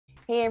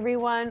Hey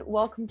everyone,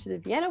 welcome to the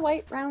Vienna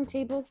Whyte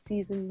Roundtable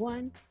Season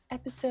 1,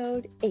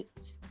 Episode 8.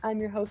 I'm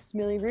your host,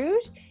 Millie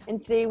Rouge,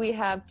 and today we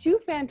have two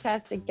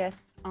fantastic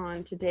guests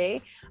on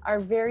today. Our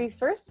very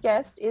first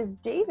guest is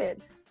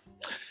David.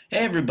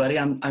 Hey everybody,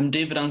 I'm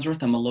David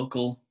Unsworth. I'm a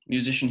local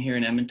musician here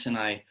in Edmonton.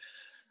 I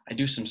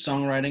do some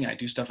songwriting, I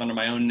do stuff under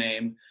my own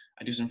name,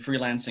 I do some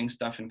freelancing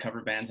stuff in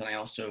cover bands, and I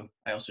also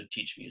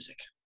teach music.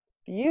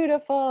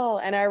 Beautiful.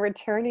 And our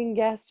returning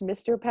guest,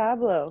 Mr.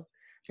 Pablo.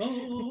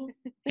 Oh.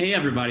 Hey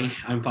everybody,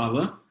 I'm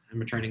Pablo. I'm a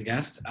returning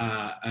guest.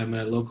 I'm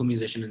a local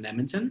musician in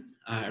Edmonton.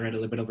 I write a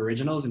little bit of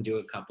originals and do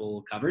a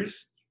couple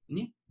covers.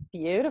 Yeah.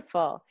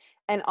 Beautiful.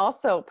 And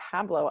also,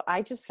 Pablo,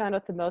 I just found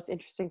out the most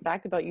interesting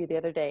fact about you the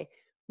other day.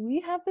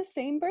 We have the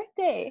same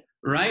birthday.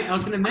 Right? I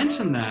was going to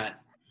mention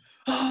that.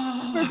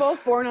 We're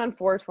both born on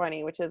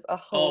 4/20, which is a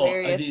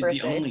hilarious birthday.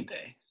 The only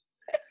day.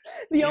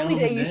 the only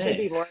day you should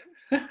be born.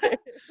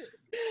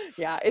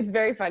 Yeah, it's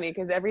very funny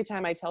because every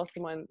time I tell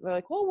someone, they're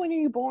like, well, when are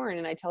you born?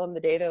 And I tell them the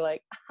day, they're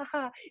like,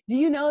 do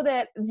you know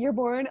that you're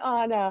born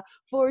on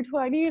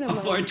 4/20? And I'm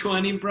like,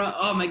 4/20, bro.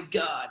 Oh my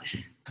God.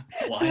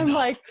 Why and I'm not?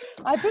 like,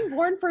 I've been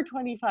born for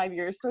 25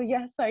 years, so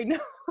yes, I know.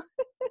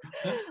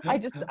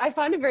 I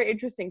find it very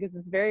interesting because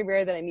it's very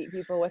rare that I meet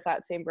people with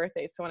that same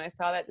birthday. So when I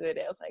saw that the other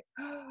day, I was like,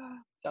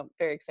 so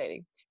very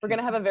exciting. We're going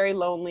to have a very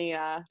lonely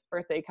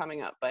birthday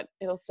coming up, but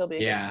it'll still be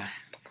Yeah.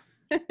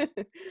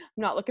 I'm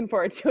not looking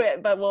forward to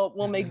it, but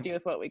we'll make do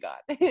with what we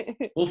got.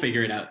 We'll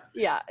figure it out.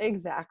 Yeah,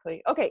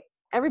 exactly. Okay,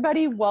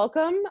 everybody,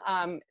 welcome.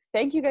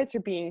 Thank you guys for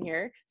being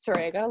here.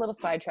 Sorry, I got a little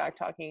sidetracked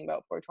talking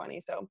about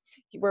 4/20, so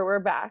we're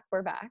back.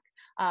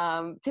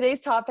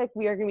 Today's topic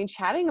we are going to be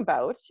chatting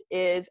about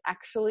is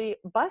actually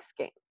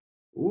busking.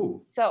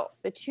 Ooh. So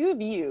the two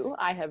of you,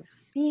 I have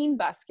seen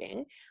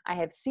busking. I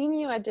have seen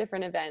you at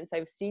different events.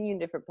 I've seen you in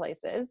different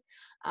places.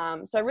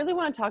 So I really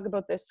want to talk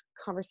about this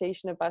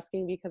conversation of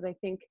busking because I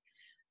think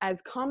as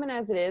common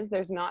as it is,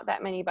 there's not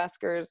that many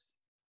buskers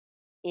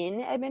in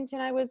Edmonton,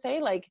 I would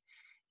say. Like,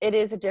 it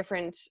is a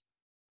different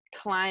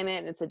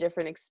climate. It's a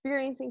different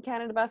experience in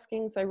Canada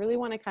busking. So I really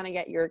want to kind of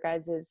get your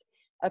guys'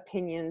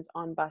 opinions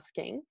on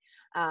busking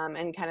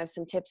and kind of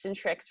some tips and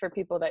tricks for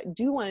people that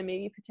do want to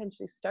maybe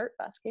potentially start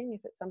busking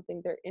if it's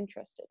something they're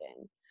interested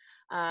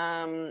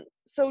in.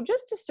 So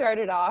just to start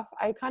it off,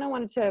 I kind of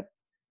wanted to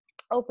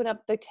open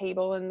up the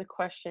table and the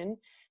question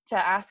to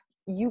ask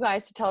you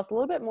guys to tell us a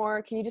little bit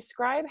more. Can you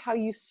describe how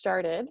you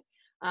started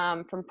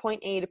from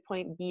point A to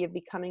point B of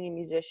becoming a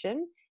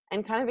musician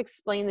and kind of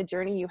explain the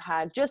journey you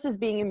had just as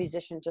being a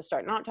musician to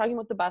start, not talking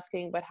about the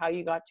busking, but how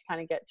you got to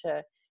kind of get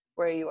to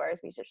where you are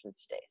as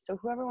musicians today. So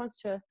whoever wants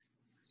to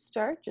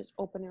start, just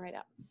open it right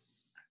up.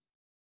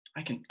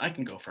 I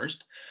can go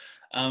first.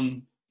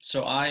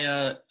 So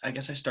I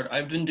guess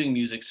I've been doing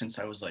music since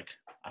I was like,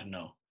 I don't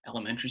know,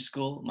 elementary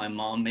school. My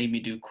mom made me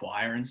do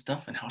choir and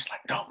stuff, and I was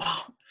like, no,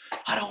 Mom,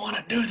 I don't want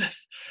to do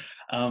this.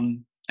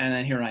 And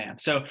then here I am.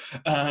 So,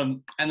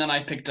 and then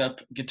I picked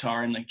up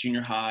guitar in like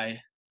junior high,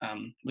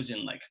 was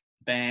in like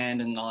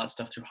band and all that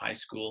stuff through high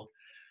school.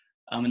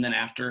 And then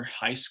after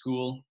high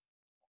school,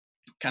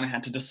 kind of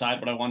had to decide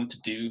what I wanted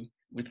to do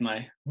with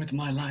my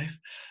life.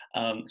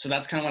 So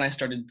that's kind of when I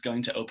started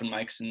going to open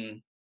mics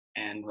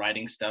and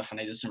writing stuff,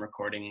 and I did some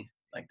recording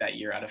like that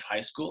year out of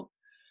high school.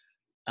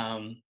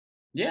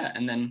 Yeah,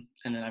 and then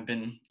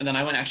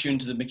I went actually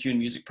into the McEwen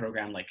music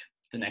program like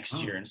the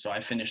next year, and so I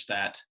finished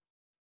that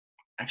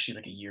actually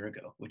like a year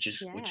ago, which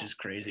is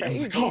crazy.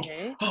 I'm like,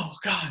 oh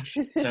gosh.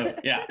 So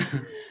yeah.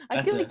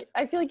 I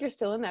feel like you're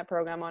still in that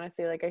program,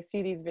 honestly. Like I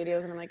see these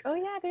videos and I'm like, oh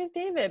yeah, there's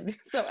David.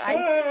 So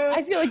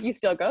I feel like you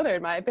still go there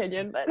in my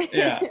opinion, but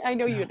yeah. I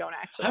know you don't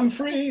actually. I'm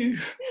free.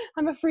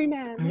 I'm a free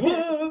man.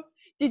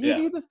 Did you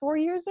do the 4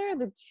 years or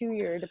the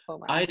 2-year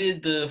diploma? I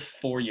did the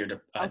 4-year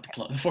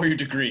diploma, the 4-year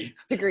degree.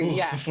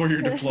 Yeah. The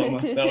 4-year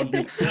diploma. That would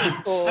be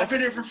cool. I've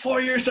been here for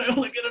 4 years. I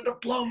only get a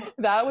diploma.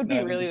 That would be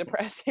really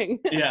depressing.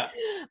 Yeah.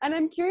 And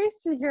I'm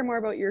curious to hear more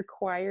about your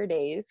choir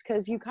days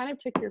because you kind of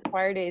took your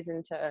choir days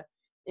into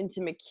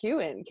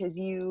McEwen because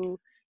you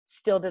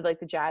still did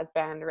like the jazz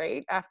band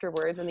right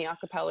afterwards and the a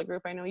cappella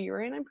group I know you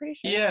were in, I'm pretty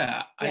sure.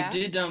 Yeah. I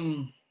did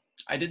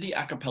the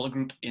a cappella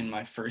group in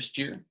my first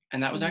year,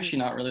 and that was actually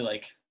not really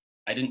like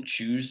I didn't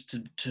choose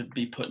to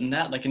be put in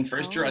that. Like in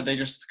first year, they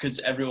just, because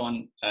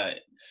everyone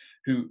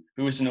who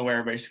isn't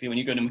aware, basically, when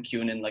you go to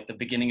McEwen in like the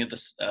beginning of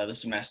the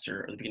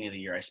semester or the beginning of the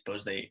year, I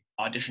suppose they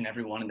audition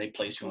everyone and they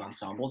place you in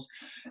ensembles.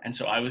 And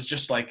so I was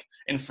just like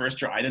in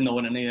first year, I didn't know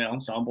what any of the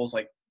ensembles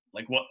like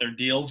what their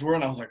deals were,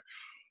 and I was like,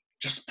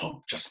 just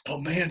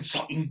put me in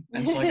something.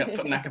 And so I got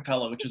put in a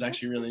cappella, which was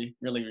actually really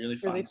fun.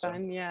 Really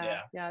fun. So,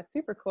 yeah,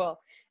 super cool.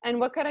 And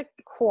what kind of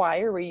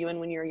choir were you in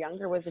when you were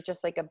younger? Was it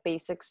just like a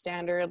basic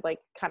standard, like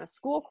kind of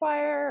school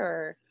choir,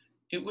 or?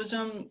 It was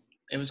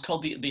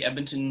called the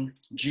Edmonton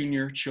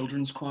Junior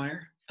Children's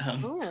Choir.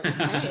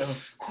 Nice. So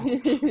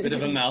bit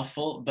of a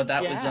mouthful, but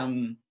that was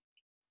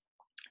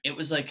it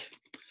was like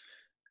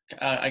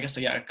I guess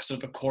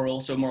sort of a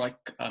choral, so more like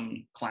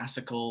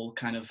classical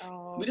kind of.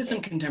 We did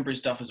some contemporary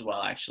stuff as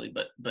well, actually,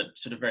 but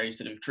sort of very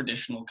sort of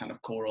traditional kind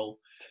of choral.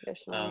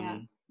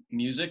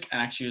 music,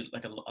 and actually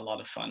like a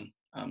lot of fun.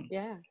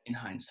 Yeah. In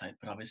hindsight,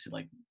 but obviously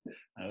like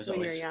I was When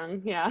always you're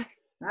young, yeah.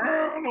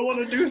 I don't want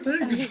to do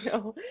things.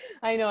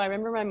 I know. I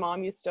remember my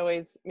mom used to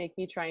always make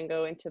me try and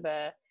go into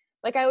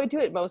like I would do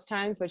it most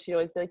times, but she'd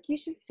always be like, you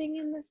should sing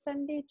in the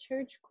Sunday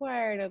church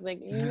choir. And I was like,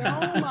 no,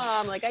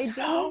 Mom, like I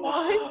don't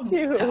want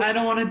to. I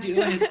don't want to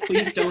do it.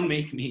 Please don't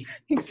make me.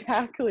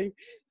 Exactly.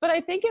 But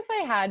I think if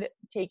I had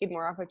taken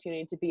more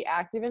opportunity to be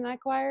active in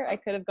that choir, I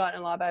could have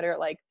gotten a lot better at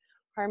like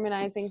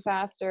harmonizing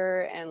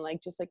faster and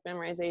like just like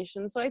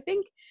memorization. So I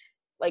think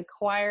like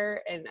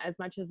choir, and as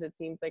much as it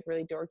seems like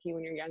really dorky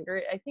when you're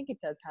younger, I think it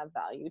does have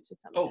value to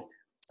some extent.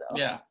 So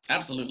yeah,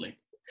 absolutely.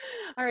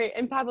 All right.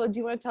 And Pablo, do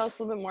you want to tell us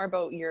a little bit more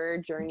about your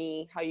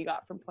journey, how you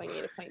got from point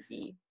A to point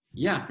B?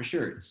 Yeah, for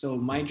sure. So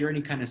my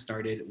journey kind of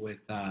started with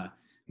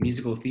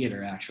musical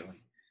theater,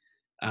 actually.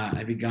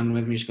 I begun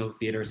with musical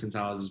theater since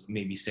I was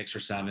maybe 6 or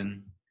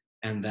 7.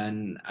 And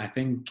then I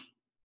think,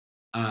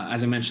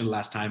 as I mentioned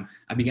last time,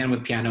 I began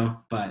with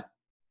piano, but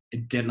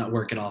it did not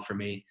work at all for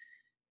me.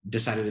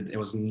 Decided it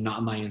was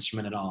not my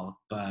instrument at all.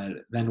 But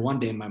then one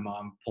day my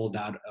mom pulled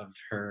out of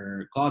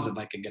her closet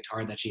like a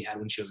guitar that she had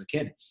when she was a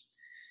kid.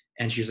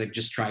 And she was like,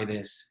 just try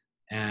this.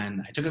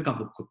 And I took a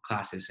couple of quick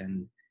classes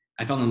and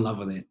I fell in love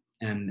with it.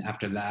 And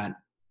after that,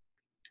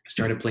 I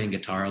started playing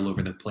guitar all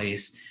over the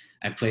place.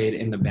 I played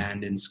in the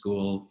band in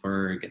school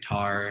for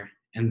guitar.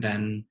 And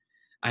then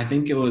I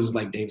think it was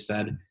like Dave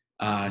said,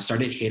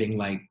 started hitting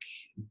like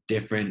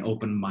different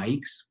open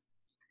mics.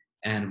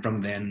 And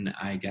from then,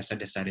 I guess I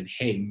decided,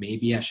 hey,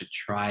 maybe I should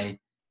try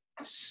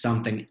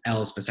something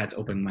else besides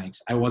open mics.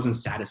 I wasn't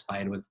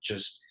satisfied with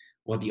just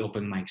what the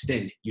open mics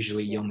did.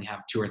 Usually you only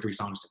have 2 or 3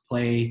 songs to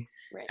play,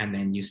 right, and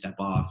then you step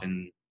off.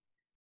 And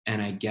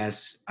I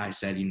guess I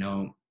said,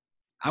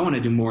 I want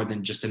to do more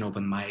than just an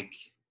open mic,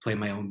 play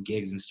my own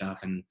gigs and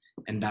stuff. And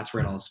that's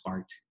where it all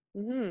sparked.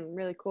 Mm-hmm,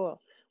 really cool.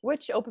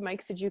 Which open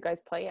mics did you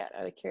guys play at,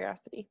 out of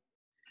curiosity?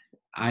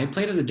 I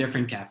played at the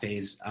different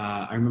cafes.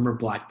 I remember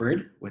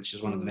Blackbird, which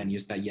is one of the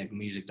venues that Yeg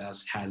Music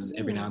does, has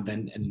every now and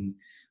then an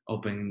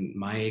open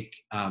mic.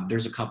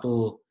 There's a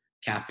couple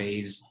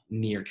cafes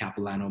near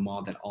Capilano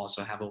Mall that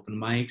also have open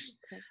mics.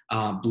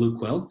 Okay. Blue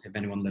Quill, if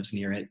anyone lives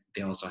near it,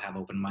 they also have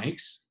open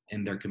mics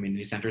in their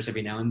community centers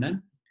every now and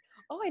then.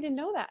 Oh, I didn't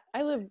know that.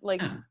 I live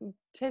like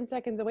 10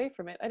 seconds away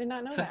from it. I did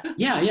not know that.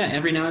 Yeah.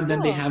 Every now and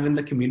then they have in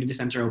the community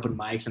center open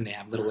mics and they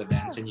have little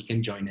events and you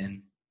can join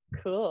in.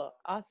 Cool.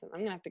 Awesome. I'm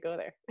going to have to go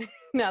there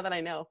now that I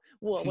know.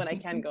 Well, when I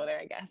can go there,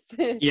 I guess.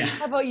 Yeah.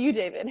 How about you,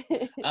 David?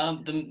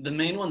 The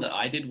main one that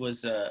I did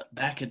was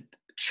back at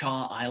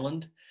Chaw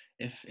Island.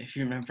 If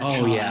you remember Chaw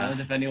Island,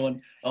 if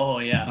anyone. Oh,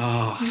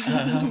 yeah.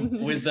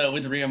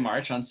 With Rhea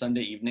March on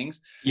Sunday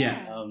evenings.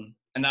 Yeah.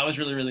 And that was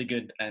really, really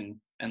good. And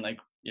like,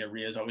 yeah,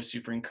 Rhea's always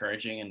super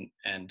encouraging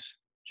and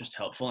just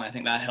helpful. And I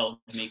think that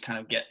helped me kind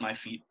of get my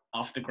feet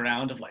off the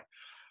ground of like,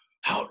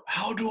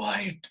 how do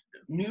I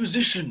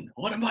musician?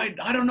 What am I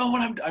don't know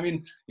what I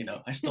mean,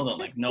 I still don't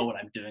like know what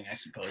I'm doing, I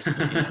suppose,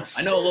 but,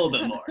 I know a little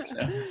bit more.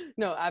 So.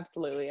 No,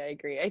 absolutely. I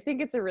agree. I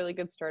think it's a really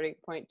good starting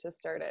point to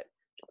start it.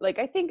 Like,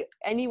 I think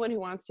anyone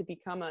who wants to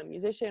become a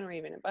musician or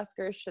even a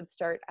busker should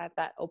start at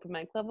that open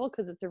mic level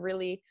because it's a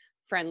really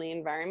friendly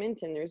environment.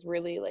 And there's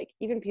really like,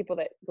 even people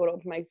that go to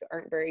open mics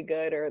aren't very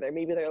good, or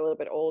maybe they're a little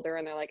bit older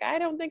and they're like, I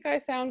don't think I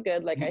sound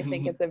good. Like, I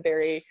think it's a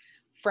very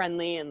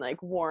friendly and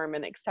like warm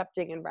and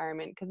accepting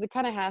environment because it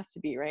kind of has to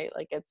be, right?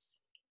 Like it's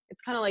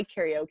kind of like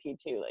karaoke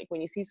too. Like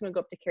when you see someone go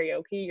up to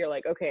karaoke, you're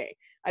like, okay,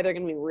 either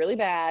gonna be really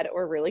bad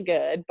or really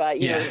good, but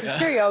you know, it's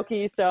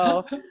karaoke,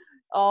 so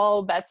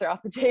all bets are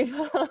off the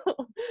table.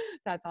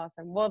 That's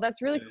awesome. Well,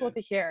 that's really cool to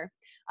hear.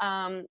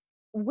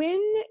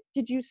 When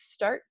did you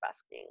start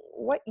busking?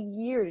 What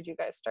year did you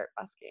guys start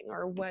busking,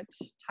 or what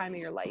time of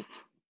your life?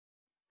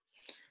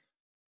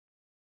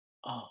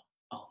 I'll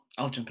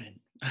jump in.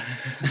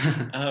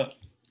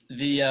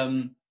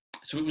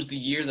 So it was the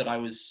year that I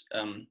was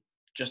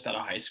just out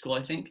of high school,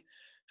 I think,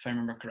 if I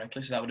remember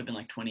correctly. So that would have been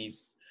like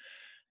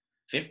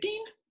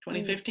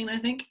 2015, I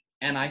think.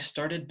 And I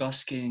started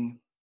busking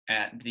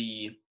at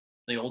the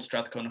old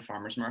Strathcona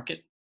Farmers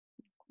Market.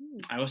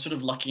 I was sort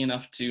of lucky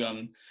enough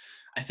to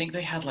I think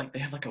they have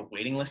like a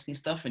waiting list and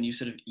stuff, and you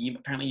sort of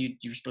apparently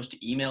you're supposed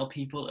to email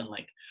people, and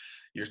like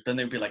then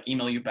they'd be like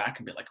email you back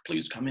and be like,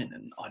 please come in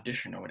and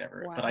audition or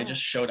whatever. Wow. But I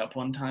just showed up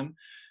one time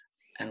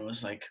and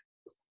was like,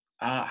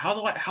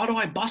 how do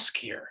I busk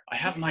here? I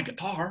have my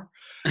guitar.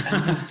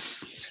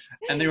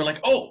 And they were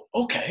like, oh,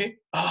 okay.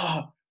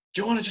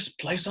 Do you want to just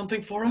play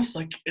something for us,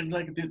 like in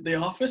like the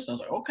office? And I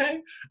was like,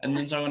 okay. And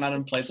then so I went out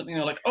and played something. And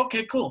they're like,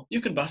 okay, cool,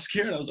 you can busk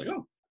here. And I was like,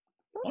 oh,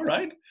 all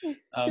right.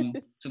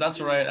 So that's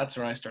where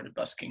I started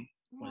busking.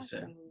 Was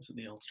at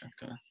the old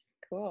Strathcona.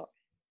 Cool.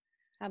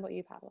 How about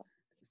you, Pablo?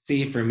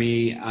 See, for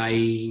me,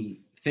 I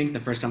think the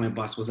first time I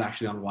busked was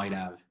actually on Whyte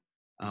Ave.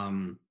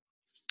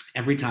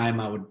 Every time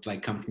I would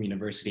like come from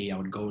university, I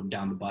would go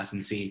down the bus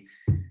and see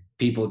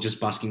people just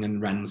busking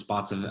in random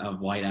spots of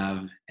Whyte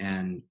Ave,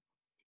 and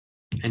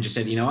just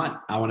said, you know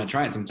what, I want to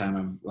try it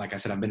sometime. Like I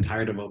said, I've been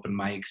tired of open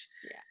mics.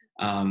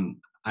 Yeah.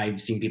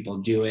 I've seen people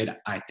do it.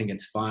 I think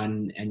it's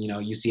fun. And,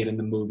 you see it in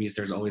the movies.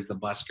 There's always the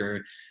busker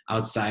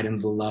outside in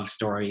the love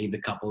story.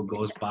 The couple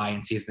goes by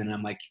and sees them. And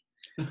I'm like,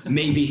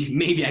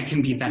 maybe I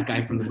can beat that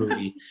guy from the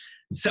movie.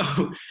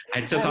 So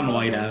I took on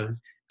Whyte out.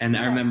 And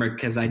I remember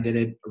because I did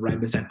it right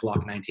beside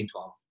Block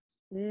 1912.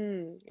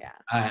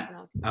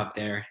 Awesome. Out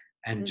there.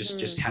 And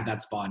just had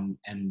that spot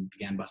and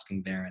began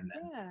busking there. And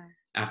then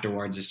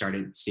afterwards, I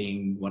started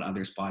seeing what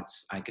other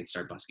spots I could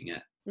start busking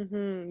at.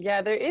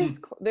 Yeah, there is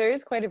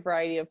quite a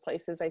variety of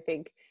places. I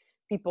think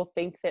people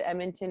think that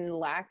Edmonton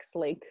lacks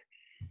like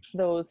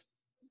those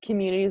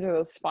communities or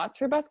those spots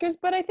for buskers,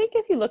 but I think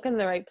if you look in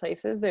the right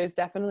places, there's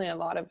definitely a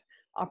lot of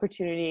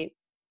opportunity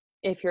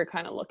if you're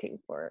kind of looking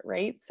for it,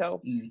 right?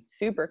 So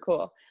super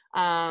cool.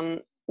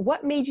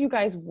 What made you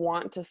guys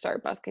want to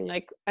start busking?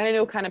 Like, and I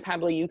know kind of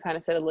Pablo, you kind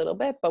of said a little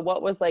bit, but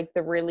what was like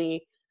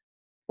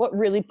what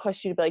really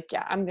pushed you to be like,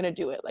 yeah, I'm gonna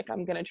do it. Like,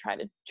 I'm gonna try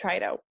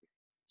it out.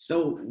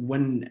 So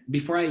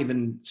before I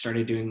even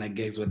started doing like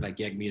gigs with like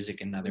Yeg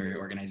Music and other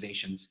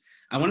organizations,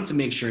 I wanted to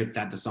make sure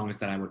that the songs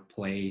that I would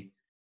play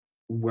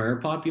were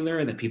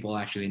popular, that people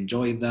actually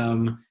enjoyed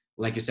them.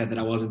 Like you said, that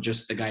I wasn't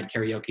just the guy at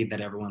karaoke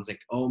that everyone's like,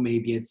 oh,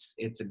 maybe it's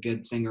a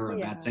good singer or a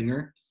bad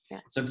singer. Yeah.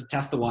 So to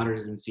test the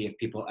waters and see if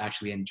people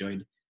actually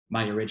enjoyed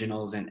my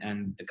originals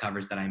and the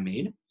covers that I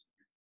made.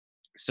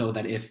 So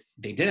that if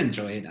they did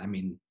enjoy it, I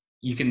mean,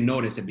 you can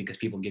notice it because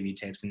people give you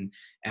tips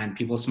and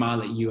people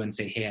smile at you and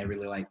say, hey, I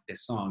really like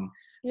this song.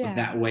 Yeah. But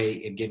that way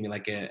it gave me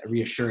like a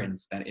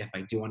reassurance that if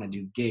I do want to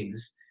do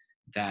gigs,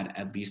 that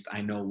at least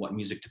I know what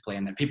music to play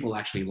and that people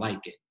actually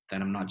like it, that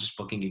I'm not just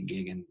booking a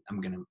gig and I'm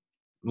going to,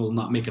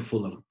 not make a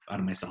fool out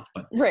of myself,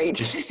 but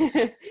just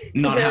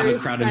not have a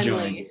crowd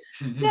enjoying.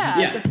 Yeah,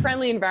 it's a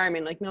friendly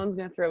environment. Like no one's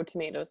going to throw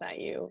tomatoes at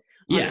you.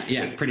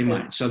 Yeah, pretty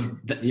much. So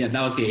that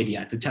was the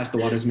idea, to test the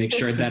waters, make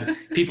sure that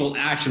people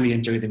actually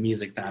enjoy the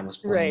music that I was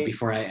playing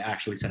before I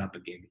actually set up a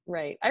gig.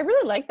 Right. I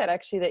really like that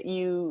actually,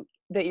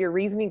 that your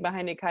reasoning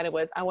behind it kind of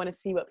was, I want to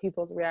see what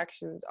people's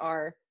reactions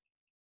are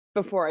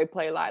before I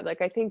play live.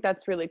 Like, I think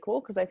that's really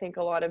cool because I think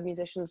a lot of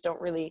musicians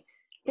don't really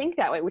think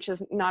that way, which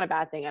is not a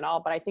bad thing at all.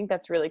 But I think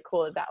that's really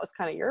cool that was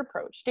kind of your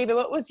approach. David,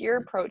 what was your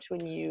approach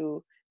when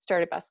you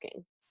started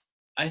busking?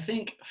 I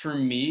think for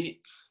me,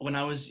 when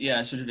I was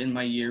sort of in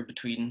my year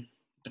between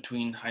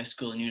high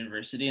school and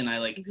university, and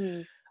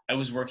I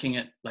was working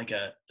at like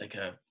a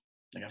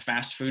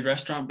fast food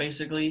restaurant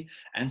basically,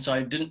 and so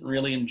I didn't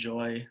really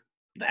enjoy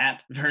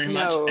that very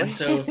much. And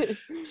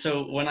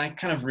so when I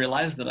kind of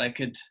realized that I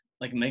could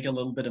like make a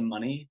little bit of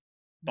money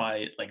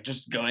by like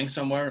just going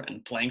somewhere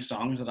and playing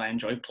songs that I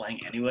enjoy playing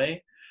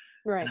anyway,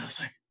 and I was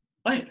like,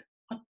 wait,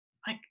 what?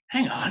 Like,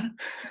 hang on.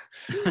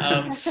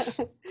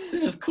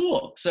 This is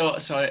cool. So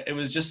it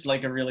was just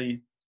like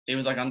it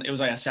was like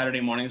a Saturday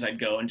mornings I'd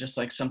go, and just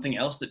like something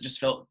else that just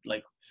felt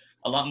like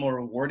a lot more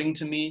rewarding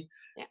to me,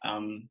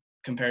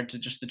 compared to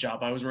just the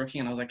job I was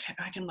working. And I was like,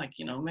 I can like,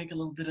 make a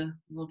little bit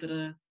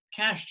of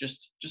cash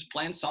just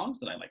playing songs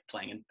that I like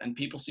playing, and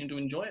people seem to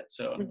enjoy it.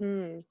 So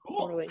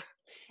cool. Totally.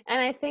 And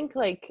I think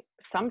like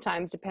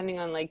sometimes depending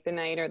on like the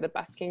night or the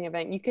busking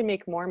event, you can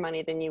make more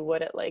money than you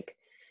would at like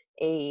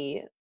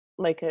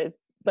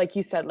like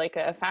you said, like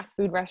a fast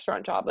food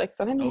restaurant job. Like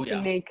sometimes you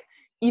can make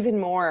even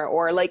more,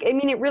 or like, I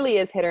mean, it really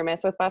is hit or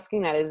miss with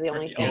busking. That is the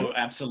only thing. Oh,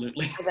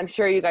 absolutely. As I'm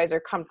sure you guys are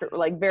comfortable,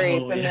 like very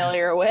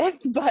familiar with,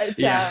 but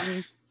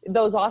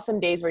those awesome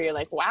days where you're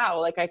like, wow,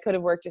 like I could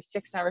have worked a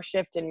 6-hour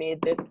shift and made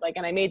this, like,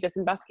 and I made this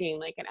in busking in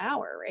like an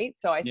hour. Right.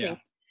 So I think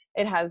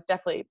it has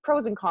definitely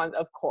pros and cons,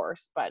 of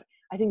course, but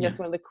I think that's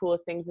one of the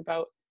coolest things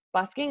about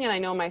busking. And I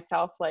know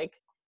myself, like,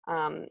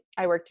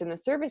 I worked in the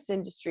service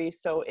industry,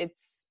 so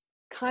it's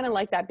kind of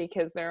like that,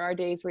 because there are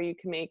days where you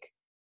can make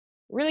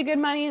really good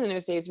money, and then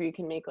there's days where you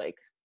can make like,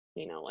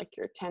 like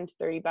your 10 to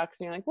 30 bucks,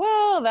 and you're like,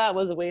 well, that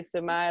was a waste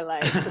of my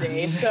life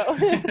today. So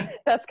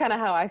that's kind of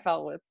how I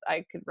felt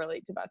I could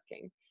relate to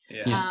busking.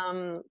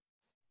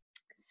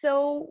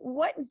 So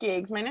what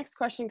gigs, my next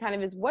question kind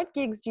of is, what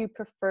gigs do you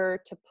prefer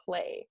to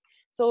play?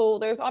 So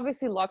there's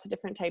obviously lots of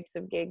different types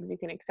of gigs you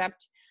can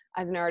accept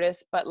as an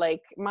artist, but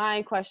like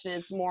my question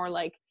is more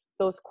like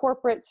those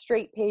corporate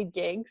straight paid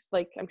gigs.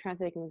 Like I'm trying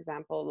to think of an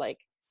example, like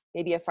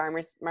maybe a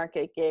farmer's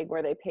market gig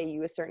where they pay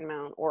you a certain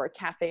amount, or a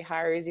cafe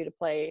hires you to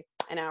play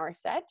an hour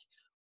set.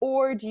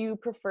 Or do you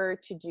prefer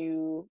to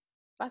do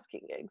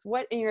busking gigs?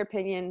 What, in your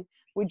opinion,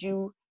 would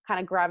you kind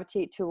of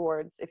gravitate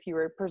towards if you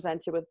were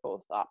presented with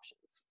both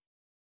options?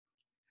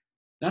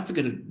 That's a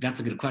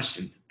good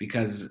question,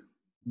 because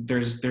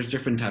there's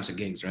different types of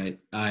gigs, right?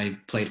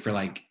 I've played for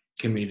like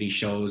community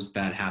shows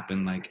that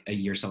happen like a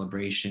year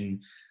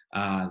celebration.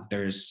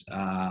 There's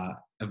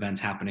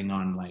events happening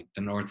on like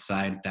the north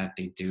side that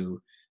they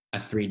do a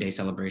 3-day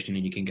celebration,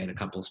 and you can get a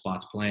couple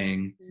spots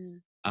playing.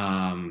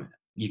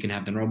 You can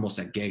have the normal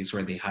set gigs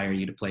where they hire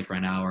you to play for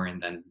an hour,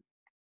 and then,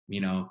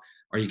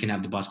 or you can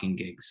have the busking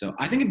gigs. So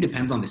I think it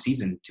depends on the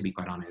season, to be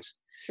quite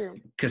honest. True.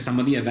 Because some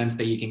of the events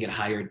that you can get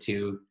hired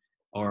to,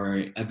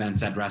 or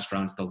events at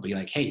restaurants, they'll be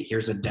like, hey,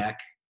 here's a deck,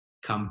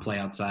 come play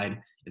outside.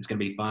 It's going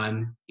to be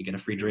fun. You get a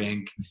free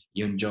drink,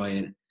 you enjoy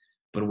it.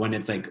 But when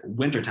it's like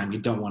wintertime, you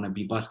don't want to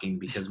be busking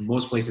because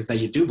most places that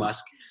you do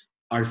busk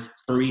are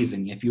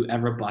freezing. If you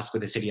ever busk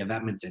with the city of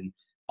Edmonton,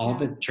 all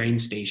the train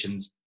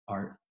stations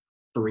are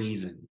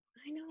freezing.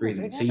 I know,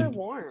 Freezing. they're So never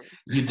warm.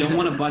 you don't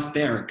want to bust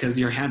there because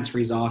your hands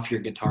freeze off, your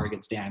guitar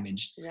gets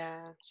damaged.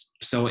 Yeah.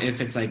 So if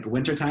it's like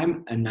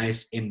wintertime, a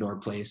nice indoor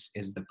place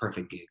is the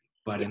perfect gig.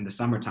 But in the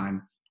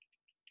summertime,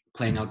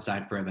 playing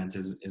outside for events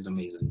is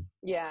amazing.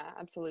 Yeah,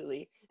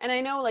 absolutely. And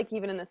I know, like,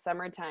 even in the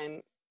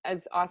summertime,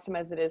 as awesome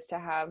as it is to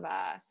have,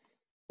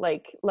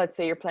 like, let's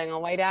say you're playing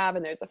on Whyte Ave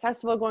and there's a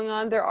festival going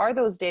on, there are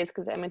those days,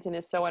 because Edmonton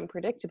is so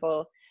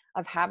unpredictable,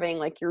 of having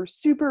like your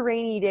super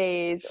rainy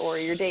days or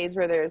your days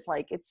where there's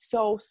like, it's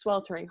so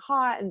sweltering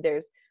hot and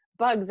there's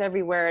bugs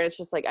everywhere. And it's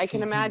just like, I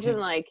can imagine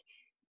like,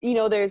 you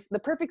know, there's the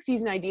perfect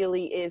season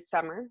ideally is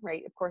summer,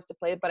 right? Of course, to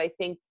play, but I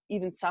think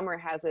even summer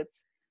has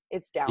its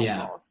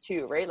downfalls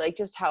too, right? Like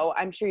just how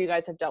I'm sure you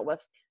guys have dealt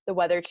with the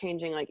weather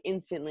changing like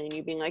instantly and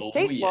you being like,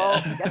 okay, well,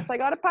 I guess I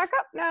got to pack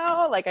up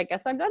now. Like, I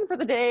guess I'm done for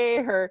the day,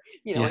 or,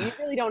 you know, and you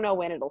really don't know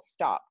when it'll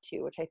stop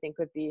too, which I think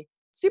would be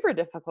super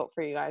difficult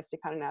for you guys to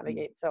kind of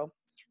navigate. So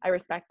I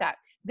respect that.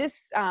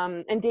 This,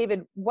 and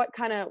David,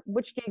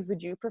 which gigs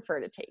would you prefer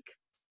to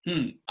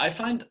take? I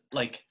find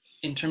like,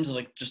 in terms of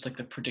like, just like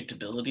the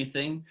predictability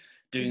thing,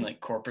 doing like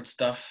corporate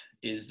stuff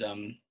is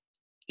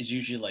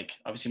usually like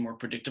obviously more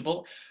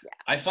predictable.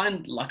 I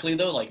find luckily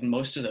though, like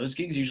most of those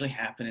gigs usually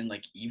happen in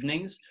like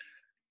evenings.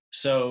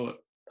 So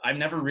I've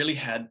never really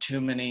had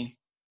too many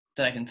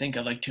that I can think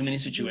of, like too many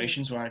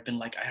situations where I've been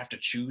like, I have to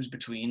choose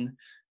between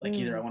like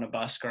either I want to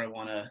busk or I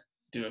want to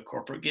do a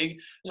corporate gig.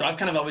 So I've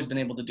kind of always been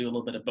able to do a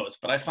little bit of both,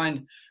 but I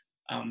find,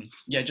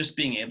 just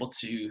being able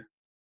to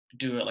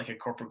do it like a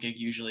corporate gig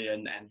usually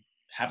and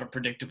have a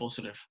predictable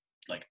sort of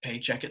like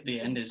paycheck at the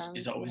end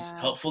is always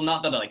helpful.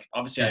 Not that like,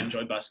 obviously I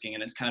enjoy busking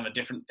and it's kind of a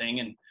different thing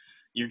and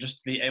you're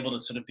just be able to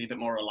sort of be a bit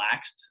more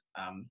relaxed.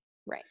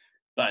 Right.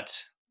 But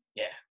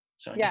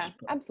so I guess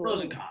absolutely.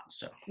 pros and cons.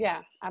 So yeah,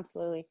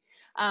 absolutely.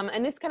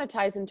 And this kind of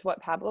ties into what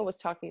Pablo was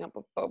talking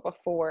about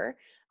before,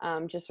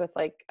 just with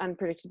like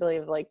unpredictability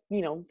of like,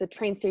 you know, the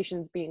train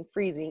stations being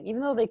freezing,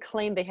 even though they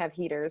claim they have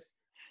heaters.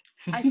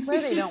 I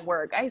swear they don't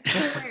work. I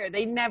swear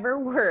they never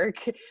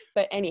work.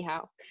 But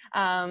anyhow,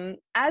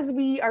 as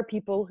we are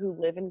people who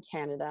live in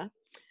Canada,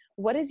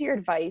 what is your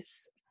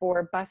advice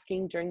for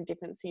busking during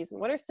different seasons?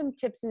 What are some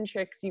tips and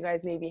tricks you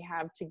guys maybe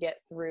have to get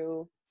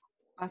through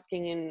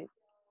busking in,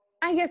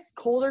 I guess,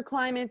 colder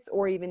climates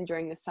or even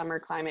during the summer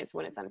climates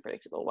when it's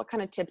unpredictable? What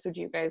kind of tips would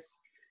you guys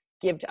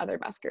give to other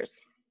buskers?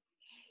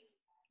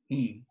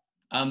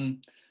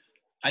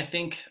 I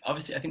think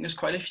there's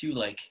quite a few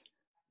like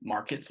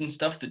markets and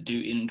stuff that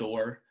do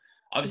indoor.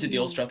 Obviously the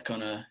old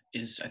Strathcona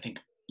is, I think,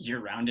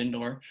 year-round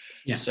indoor.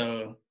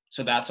 So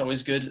that's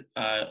always good,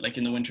 like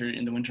in the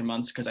winter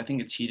months, because I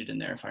think it's heated in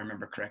there if I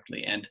remember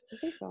correctly. And I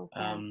think so.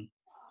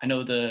 I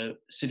know the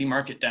city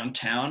market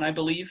downtown, I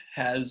believe,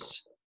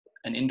 has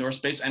an indoor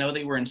space. I know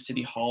they were in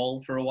City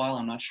Hall for a while.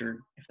 I'm not sure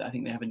if I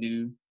think they have a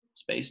new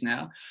space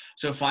now.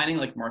 So finding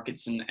like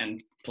markets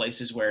and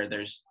places where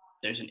there's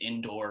an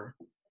indoor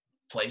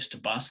place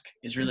to busk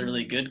is really,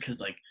 really good,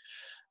 because like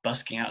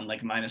busking out in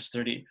like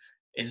 -30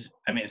 is,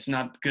 I mean, it's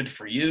not good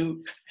for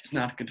you. It's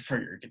not good for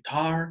your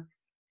guitar.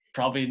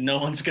 Probably no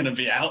one's going to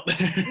be out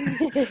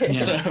there.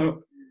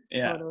 So,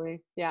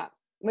 Totally. Yeah.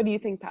 What do you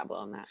think, Pablo,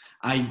 on that?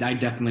 I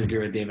definitely agree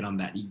with David on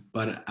that.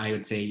 But I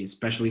would say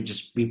especially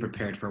just be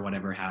prepared for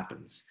whatever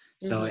happens.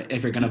 So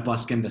if you're going to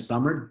busk in the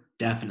summer,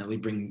 definitely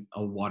bring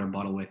a water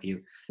bottle with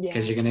you,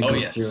 because you're going to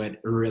go through it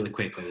really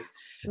quickly.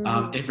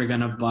 If you're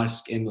going to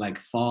busk in like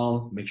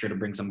fall, make sure to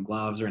bring some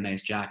gloves or a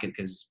nice jacket,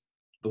 because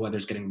the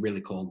weather's getting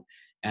really cold.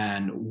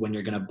 And when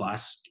you're going to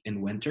busk in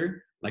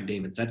winter, like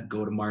David said,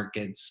 go to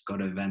markets, go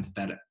to events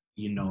that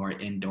you know are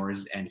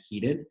indoors and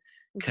heated,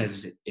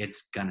 because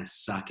it's going to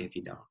suck if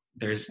you don't.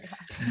 There's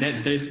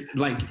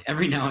like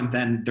every now and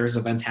then there's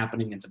events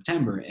happening in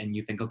September and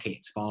you think, okay,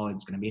 it's fall,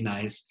 it's going to be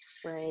nice.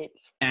 Right.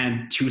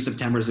 And 2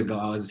 Septembers ago,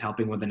 I was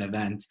helping with an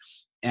event,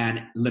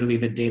 and literally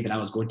the day that I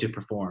was going to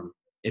perform,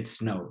 it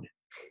snowed.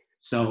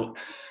 So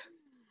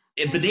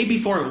the day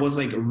before, it was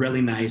like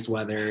really nice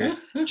weather,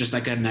 just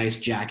like a nice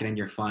jacket and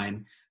you're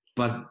fine.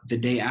 But the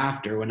day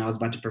after, when I was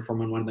about to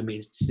perform on one of the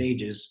main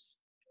stages,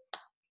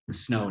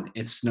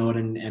 it snowed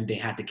and they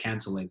had to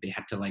cancel it. They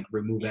had to like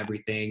remove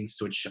everything,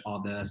 switch all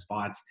the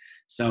spots.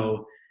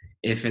 So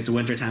if it's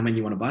wintertime and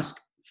you want to busk,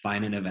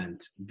 find an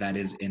event that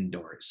is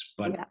indoors.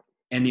 But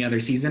any other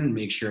season,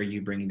 make sure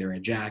you bring either a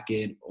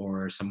jacket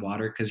or some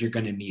water, because you're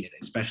going to need it,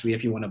 especially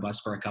if you want to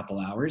busk for a couple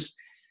hours.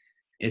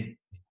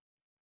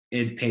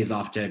 It pays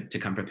off to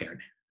come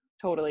prepared.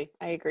 Totally.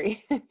 I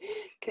agree.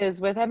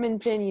 Because with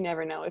Edmonton, you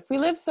never know. If we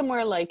live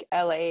somewhere like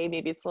LA,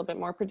 maybe it's a little bit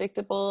more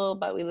predictable,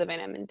 but we live in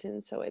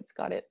Edmonton, so it's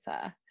got its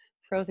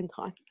pros and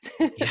cons.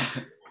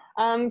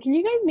 Can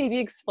you guys maybe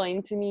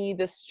explain to me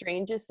the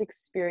strangest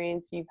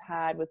experience you've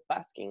had with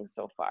busking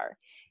so far?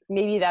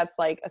 Maybe that's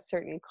like a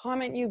certain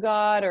comment you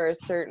got or a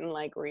certain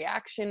like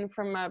reaction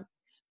from a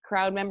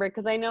crowd member?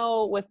 Because I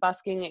know with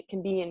busking, it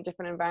can be in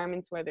different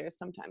environments where there's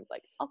sometimes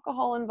like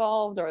alcohol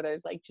involved, or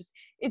there's like just,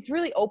 it's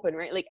really open,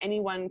 right? Like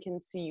anyone can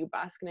see you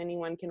busk and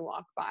anyone can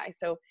walk by.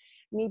 So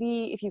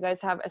maybe if you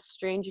guys have a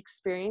strange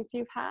experience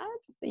you've had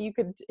that you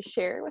could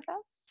share with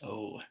us.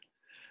 Oh.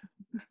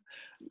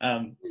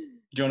 Do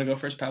you want to go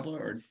first, Pablo,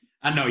 or?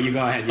 No, you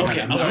go ahead.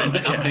 Okay,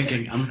 I'm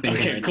thinking.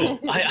 Okay, right cool.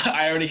 now.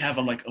 I already have.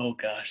 I'm like, oh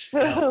gosh.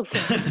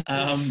 Okay.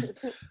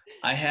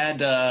 I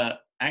had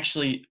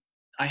actually,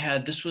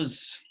 this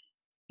was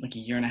like a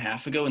year and a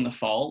half ago in the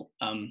fall.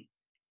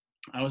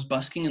 I was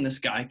busking and this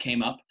guy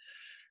came up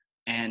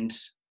and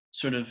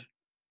sort of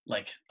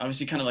like,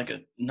 obviously kind of like a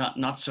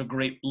not so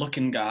great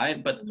looking guy,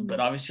 but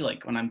obviously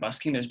like when I'm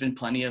busking, there's been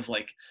plenty of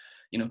like,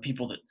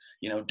 people that,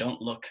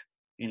 don't look,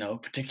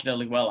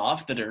 particularly well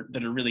off, that are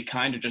really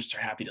kind, or just are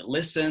happy to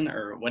listen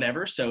or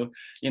whatever. So,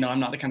 I'm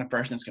not the kind of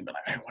person that's gonna be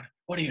like, hey,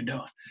 what are you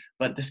doing?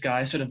 But this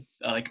guy sort of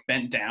like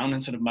bent down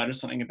and sort of muttered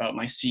something about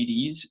my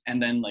CDs,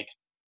 and then like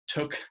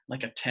took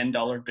like a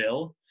 $10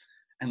 bill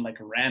and like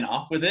ran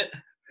off with it.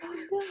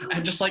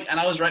 And just like, and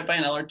I was right by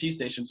an LRT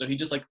station, so he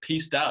just like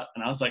pieced out,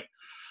 and I was like,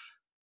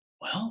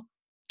 well,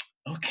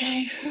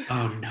 okay.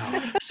 Oh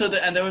no. So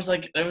and there was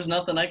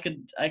nothing I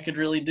could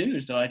really do.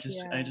 So I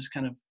just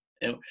kind of,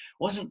 it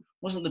wasn't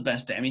the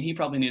best day. I mean, he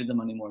probably needed the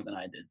money more than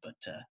I did, but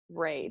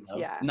right,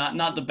 yeah,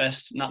 not the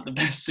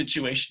best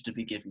situation to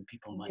be giving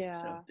people money. Yeah.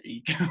 So there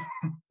you go.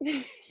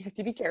 You have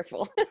to be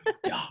careful.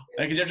 Yeah,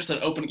 because you're just an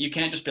open. You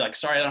can't just be like,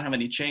 sorry, I don't have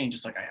any change.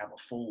 It's like, I have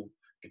a full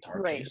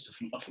guitar case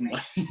of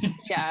money.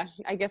 Yeah,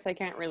 I guess I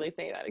can't really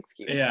say that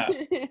excuse. Yeah.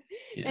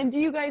 And do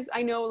you guys,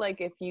 I know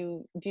like if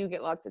you do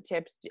get lots of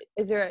tips,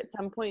 is there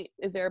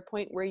a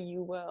point where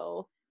you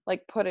will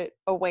like put it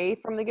away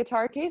from the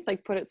guitar case,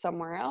 like put it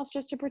somewhere else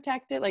just to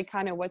protect it? Like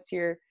kind of what's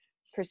your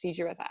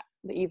procedure with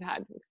that you've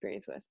had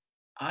experience with?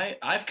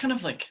 I've kind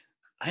of like,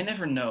 I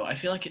never know. I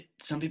feel like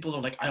some people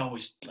are like, I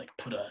always like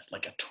put a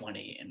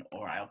 20 in,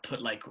 or I'll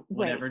put like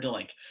whatever to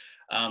like,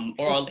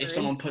 if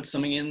someone puts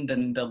something in,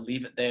 then they'll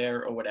leave it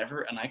there or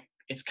whatever. And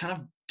it's kind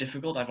of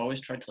difficult. I've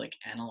always tried to like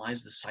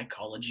analyze the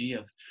psychology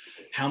of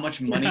how much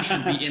money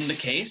should be in the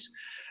case,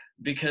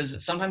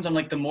 because sometimes I'm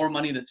like, the more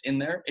money that's in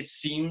there, it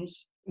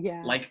seems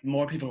like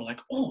more people are like,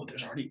 oh,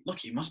 there's already,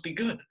 look, you must be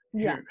good.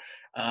 Here.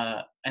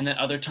 And then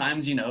other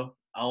times,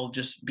 I'll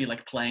just be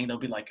like playing. They'll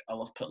be like,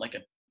 I'll have put like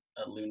a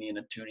loonie and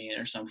a toonie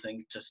or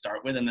something to start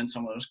with, and then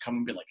someone will just come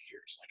and be like,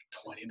 here's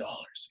like $20.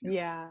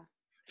 Yeah.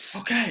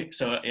 Okay.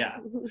 So yeah,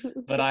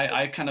 but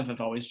I kind of have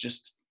always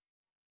just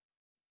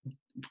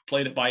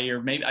played it by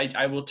ear. Maybe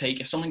I will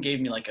take, if someone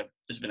gave me like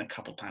there's been a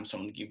couple times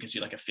someone gives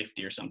you like a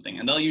 50 or something,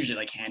 and they'll usually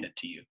like hand it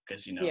to you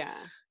because you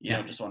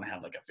don't just want to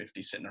have like a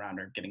 50 sitting around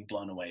or getting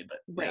blown away. But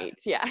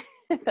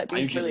that'd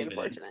be really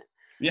unfortunate.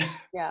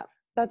 Yeah,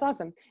 that's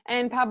awesome.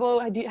 And Pablo,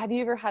 have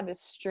you ever had a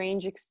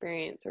strange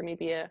experience, or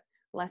maybe a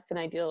less than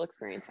ideal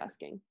experience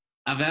busking?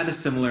 I've had a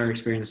similar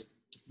experience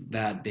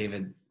that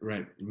David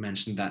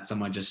mentioned, that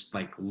someone just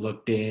like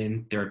looked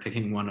in, they were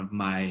picking one of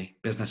my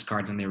business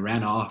cards and they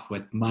ran off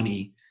with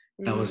money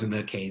that was in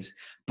the case.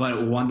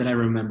 But one that I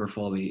remember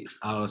fully,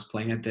 I was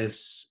playing at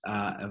this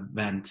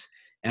event,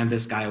 and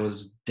this guy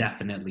was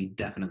definitely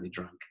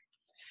drunk.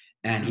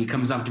 And he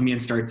comes up to me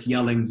and starts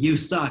yelling, you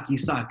suck,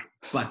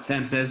 but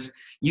then says,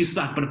 you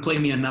suck, but play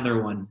me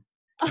another one.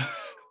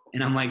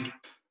 And I'm like,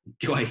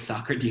 do I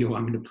suck, or do you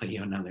want me to play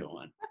you another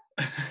one?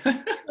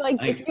 Like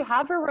if you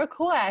have a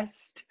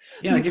request.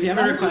 Yeah, like if you have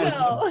a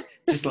request,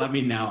 just let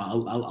me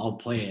know. I'll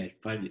play it.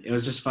 But it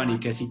was just funny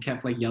because he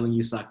kept like yelling,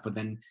 you suck, but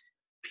then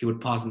he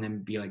would pause and then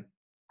be like,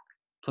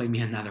 play me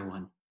another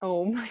one.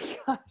 Oh my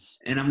gosh.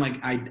 And I'm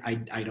like,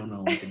 I don't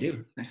know what to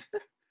do.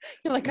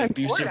 You're like, an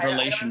abusive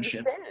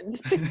relationship.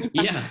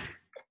 Yeah.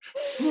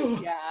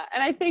 Yeah.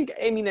 And I think,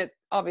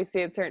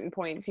 obviously at certain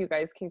points you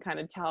guys can kind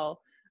of tell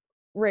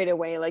right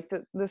away, like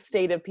the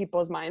state of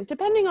people's minds,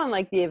 depending on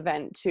like the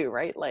event too,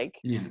 right? Like,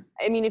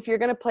 if you're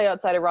going to play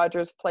outside of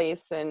Rogers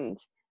Place and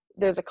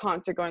there's a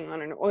concert going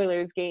on, an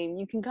Oilers game,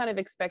 you can kind of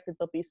expect that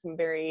there'll be some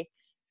very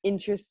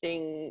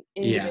interesting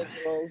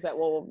individuals that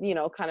will,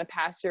 kind of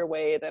pass your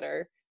way, that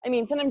are,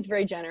 sometimes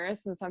very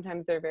generous and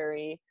sometimes they're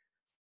very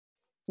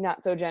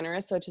not so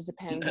generous. So it just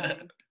depends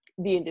on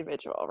the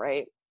individual,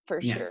 right?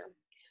 For sure.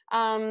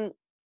 My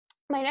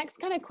next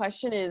kind of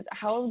question is,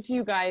 how do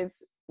you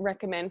guys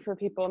recommend for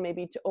people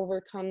maybe to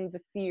overcome the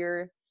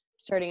fear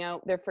starting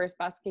out their first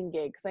busking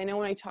gig? Because I know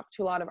when I talk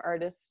to a lot of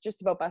artists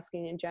just about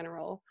busking in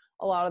general,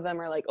 a lot of them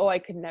are like, oh, I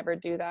could never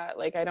do that.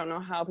 Like, I don't know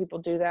how people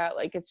do that.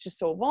 Like, it's just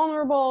so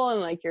vulnerable,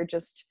 and like, you're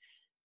just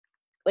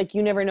like,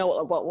 you never know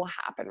what will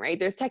happen, right?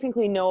 There's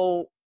technically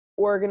no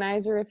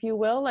organizer, if you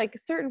will. Like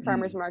certain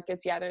farmers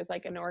markets, there's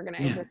like an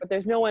organizer, but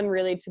there's no one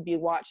really to be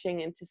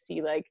watching and to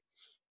see, like,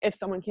 if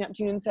someone came up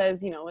to you and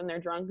says, when they're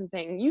drunk and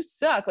saying, you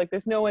suck, like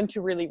there's no one to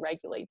really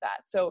regulate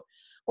that. So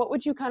what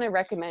would you kind of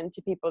recommend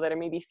to people that are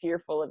maybe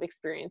fearful of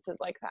experiences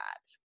like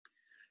that?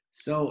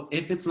 So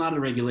if it's not a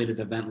regulated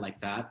event like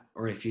that,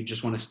 or if you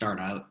just want to start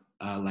out,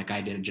 like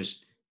I did,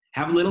 just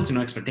have little to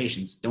no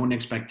expectations. Don't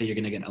expect that you're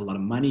going to get a lot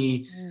of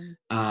money.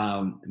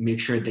 Make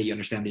sure that you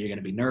understand that you're going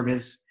to be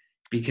nervous,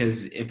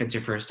 because if it's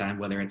your first time,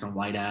 whether it's on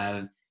Whyte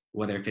Ave,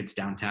 whether if it's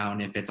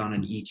downtown, if it's on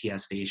an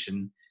ETS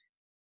station,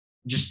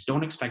 just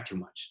don't expect too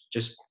much.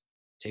 Just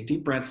take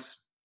deep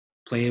breaths,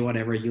 play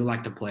whatever you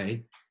like to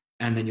play,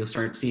 and then you'll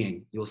start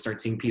seeing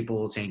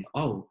people saying,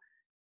 oh,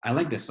 I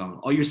like this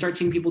song. Oh, you start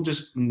seeing people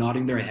just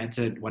nodding their head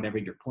to whatever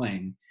you're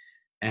playing.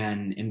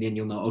 And then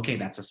you'll know, okay,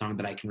 that's a song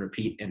that I can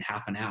repeat in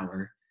half an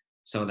hour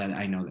so that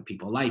I know that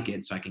people like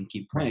it, so I can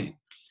keep playing.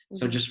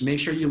 So just make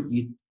sure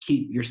you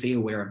stay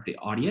aware of the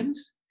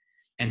audience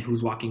and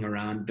who's walking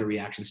around, the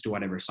reactions to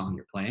whatever song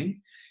you're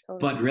playing.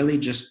 But really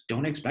just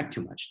don't expect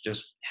too much.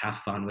 Just have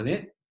fun with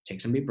it. Take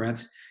some deep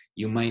breaths.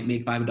 You might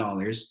make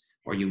 $5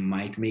 or you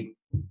might make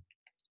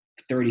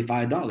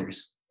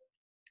 $35.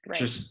 Right.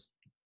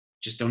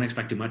 Just don't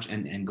expect too much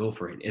and go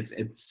for it.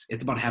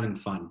 It's about having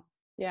fun.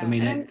 Yeah. The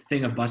main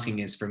thing of busking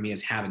is, for me,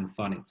 is having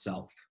fun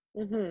itself.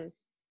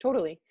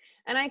 Totally.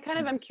 And I kind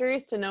of am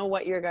curious to know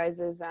what your guys'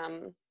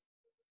 do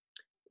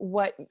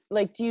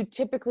you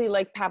typically,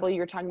 like Pablo, you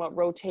were talking about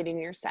rotating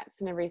your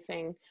sets and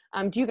everything.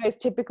 Do you guys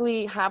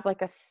typically have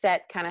like a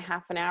set kind of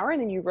half an hour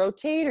and then you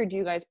rotate, or do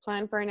you guys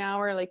plan for an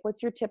hour? Like,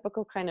 what's your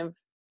typical kind of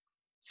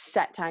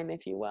set time,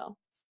 if you will?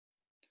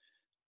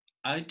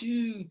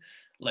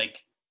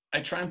 I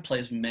try and play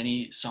as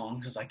many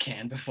songs as I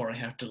can before I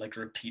have to like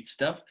repeat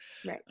stuff.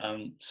 Right.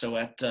 So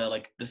at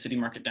like the City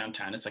Market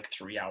downtown, it's like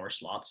 3-hour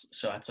slots.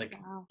 So that's like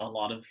a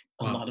lot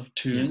of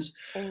tunes.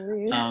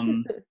 Yeah.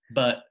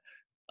 But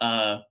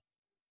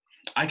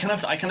I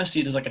kind of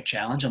see it as like a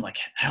challenge. I'm like,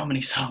 how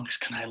many songs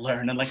can I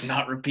learn and like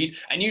not repeat?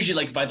 And usually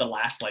like by the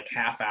last like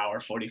half hour,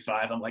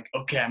 45, I'm like,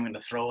 okay, I'm going to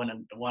throw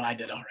in one I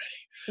did already.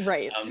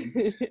 Right.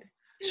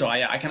 So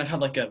I kind of have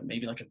like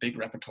maybe a big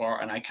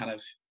repertoire, and I kind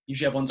of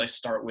usually have ones I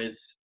start with,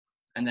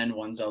 and then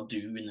ones I'll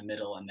do in the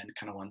middle, and then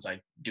kind of ones I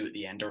do at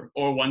the end,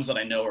 or ones that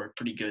I know are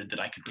pretty good that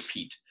I could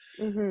repeat.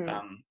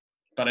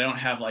 But I don't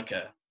have like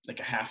a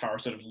half hour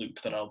sort of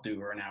loop that I'll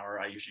do, or an hour.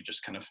 I usually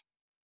just kind of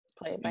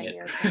play it by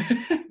ear.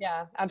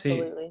 Yeah,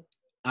 absolutely. See,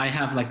 I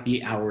have like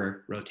the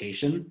hour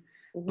rotation,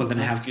 but then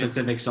I have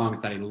specific songs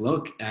that I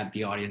look at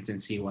the audience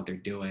and see what they're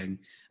doing.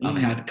 I've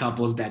had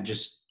couples that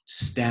just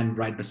stand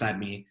right beside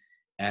me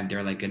and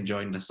they're like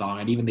enjoying the song,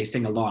 and even they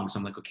sing along. So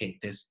I'm like, okay,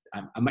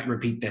 I might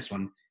repeat this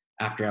one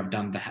after I've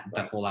done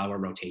the full hour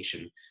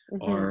rotation.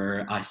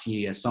 Or I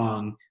see a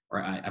song,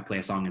 or I play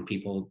a song and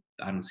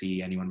I don't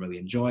see anyone really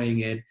enjoying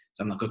it.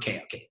 So I'm like,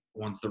 okay,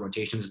 once the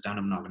rotation is done,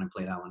 I'm not going to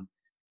play that one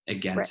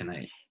again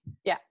tonight.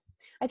 Yeah.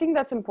 I think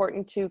that's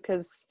important too,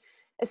 because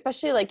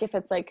especially like if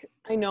it's like,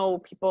 I know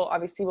people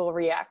obviously will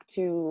react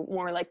to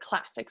more like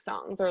classic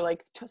songs or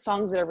like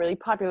songs that are really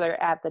popular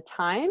at the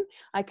time.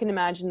 I can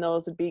imagine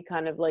those would be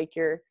kind of like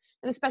and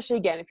especially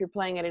again, if you're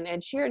playing at an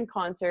Ed Sheeran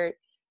concert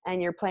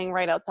and you're playing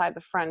right outside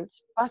the front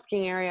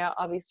busking area,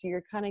 obviously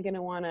you're kind of going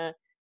to want to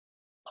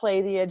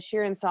play the Ed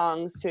Sheeran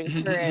songs to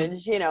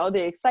encourage,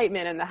 the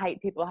excitement and the hype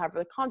people have for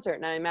the concert.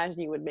 And I imagine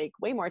you would make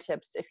way more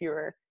tips if you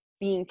were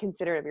being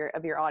considerate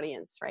of your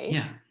audience, right?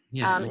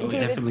 Yeah. And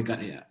David, definitely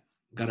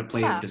got to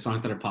play the songs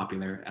that are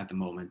popular at the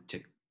moment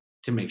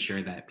to make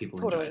sure that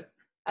people enjoy it.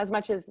 As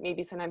much as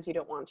maybe sometimes you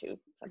don't want to,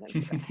 sometimes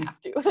you kind of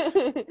have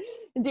to.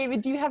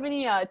 David, do you have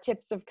any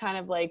tips of kind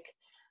of like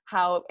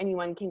how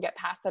anyone can get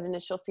past that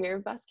initial fear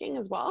of busking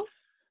as well?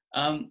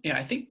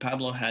 I think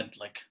Pablo had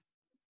like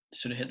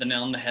sort of hit the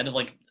nail on the head of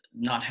like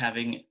not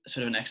having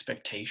sort of an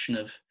expectation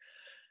of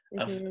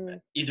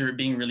either it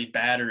being really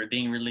bad or it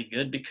being really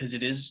good, because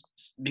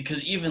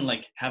even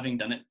like having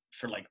done it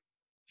for like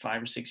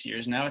 5 or 6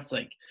 years now, it's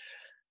like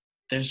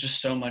there's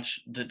just so much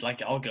that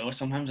like I'll go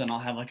sometimes and I'll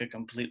have like a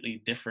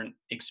completely different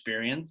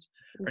experience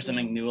or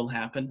something new will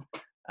happen.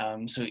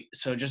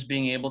 So just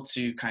being able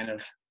to kind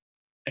of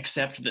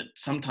accept that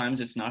sometimes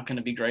it's not going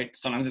to be great,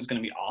 sometimes it's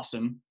going to be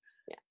awesome.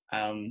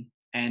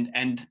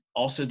 And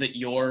also that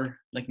your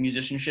like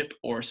musicianship,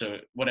 or so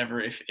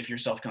whatever, if you're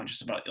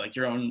self-conscious about like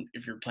your own,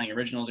 if you're playing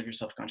originals, if you're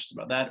self-conscious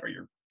about that, or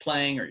you're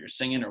playing or you're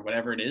singing or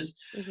whatever it is,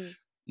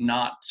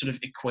 not sort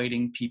of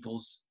equating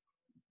people's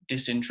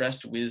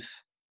disinterest with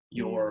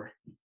your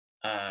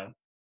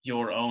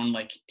own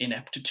like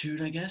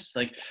ineptitude, I guess.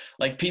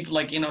 Like people,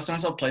 like,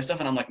 sometimes I'll play stuff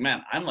and I'm like,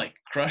 man, I'm like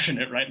crushing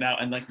it right now,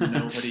 and like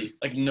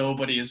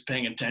nobody is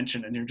paying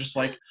attention, and you're just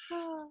like,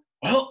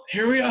 well,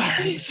 here we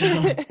are.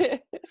 So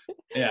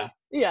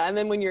yeah, and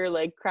then when you're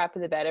like crap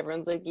in the bed,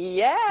 everyone's like,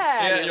 you're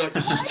like,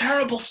 this is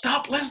terrible,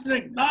 stop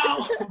listening,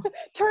 no.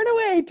 turn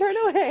away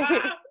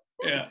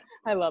Yeah,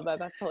 I love that.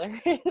 That's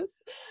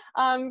hilarious.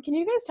 Can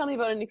you guys tell me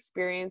about an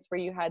experience where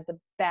you had the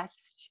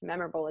best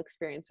memorable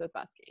experience with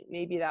busking?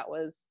 Maybe that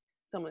was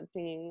someone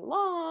singing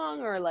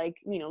along, or like,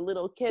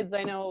 little kids,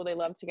 I know they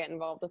love to get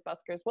involved with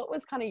buskers. What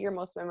was kind of your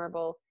most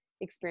memorable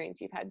experience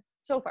you've had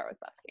so far with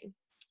busking?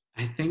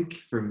 I think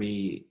for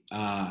me,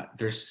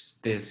 there's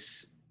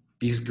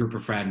these group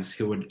of friends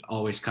who would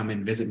always come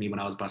and visit me when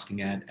I was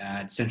busking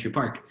at Century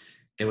Park.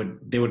 They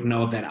would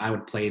know that I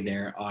would play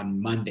there on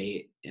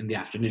Monday in the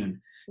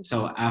afternoon.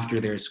 So after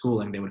their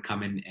schooling, they would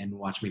come in and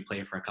watch me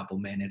play for a couple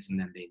minutes, and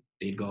then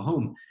they'd go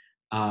home.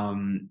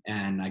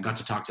 And I got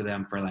to talk to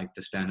them for like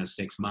the span of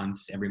 6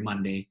 months. Every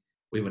Monday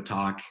we would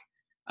talk,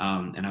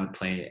 and I would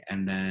play.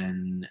 And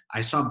then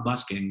I stopped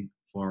busking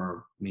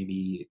for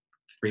maybe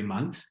 3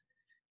 months,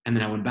 and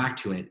then I went back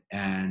to it,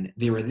 and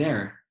they were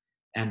there,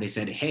 and they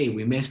said, "Hey,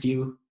 we missed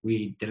you.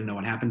 We didn't know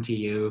what happened to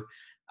you."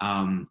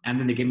 And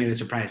then they gave me the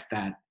surprise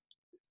that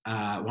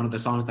one of the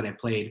songs that I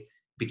played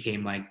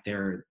became like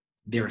their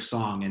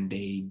song, and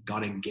they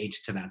got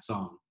engaged to that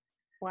song.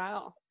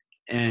 Wow.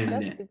 And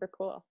that's super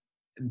cool.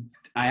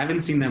 I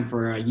haven't seen them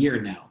for a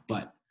year now,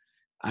 but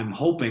I'm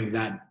hoping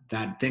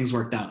that things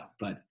worked out.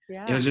 But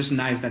it was just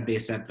nice that they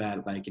said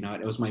that, like, you know,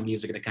 it was my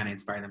music that kind of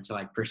inspired them to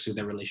like pursue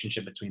the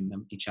relationship between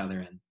them, each other,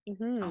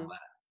 and all that.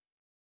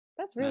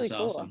 That's really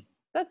cool. Awesome.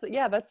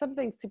 That's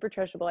something super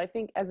treasurable. I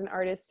think as an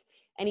artist,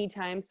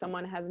 anytime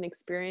someone has an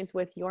experience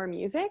with your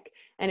music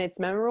and it's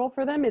memorable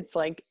for them, it's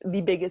like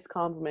the biggest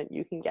compliment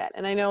you can get.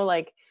 And I know,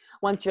 like,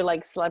 once you're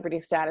like celebrity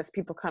status,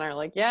 people kind of are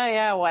like,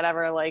 yeah,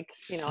 whatever. Like,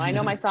 you know, I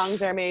know my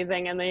songs are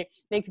amazing and they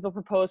make people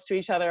propose to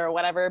each other or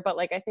whatever. But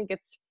like, I think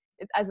it's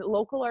as a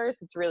local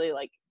artist, it's really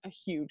like a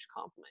huge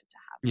compliment to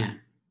have. Yeah.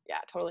 Yeah,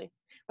 totally.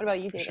 What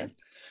about you, David? Sure.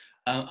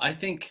 I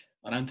think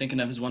what I'm thinking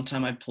of is one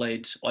time I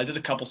did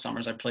a couple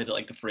summers. I played at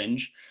like the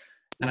Fringe.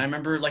 And I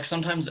remember, like,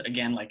 sometimes,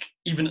 again, like,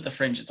 even at the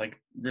Fringe, it's like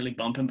really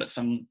bumping, but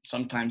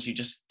sometimes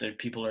the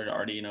people are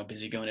already, you know,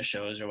 busy going to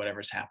shows or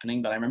whatever's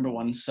happening. But I remember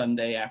one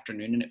Sunday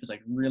afternoon, and it was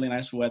like really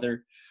nice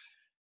weather,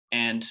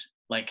 and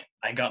like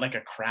I got like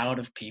a crowd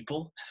of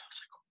people, and I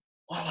was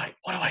like,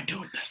 what do I do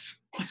with this?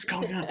 What's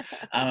going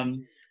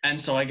on?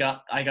 And so I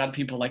got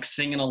people like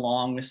singing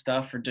along with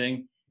stuff or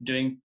doing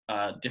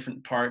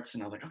different parts,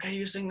 and I was like, okay,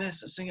 you sing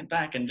this, I'll sing it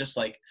back, and just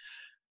like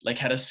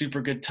had a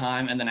super good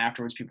time. And then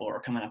afterwards people were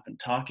coming up and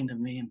talking to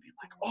me and being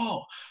like,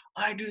 oh,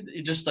 I do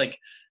just like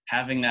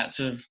having that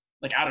sort of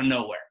like out of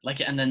nowhere, like,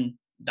 and then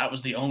that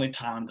was the only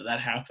time that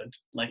happened,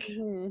 like,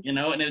 you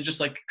know, and it was just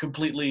like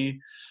completely,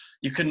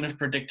 you couldn't have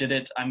predicted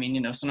it. I mean,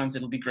 you know, sometimes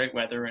it'll be great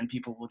weather and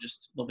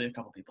there'll be a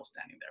couple people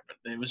standing there,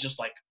 but it was just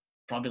like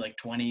probably like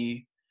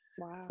 20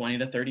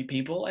 to 30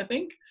 people, I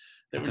think,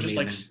 that were just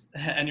amazing.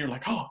 Like, and you're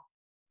like, oh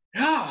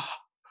yeah,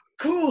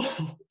 cool.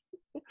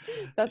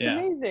 That's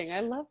amazing. I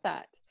love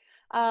that.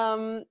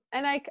 And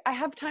I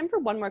have time for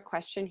one more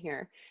question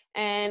here.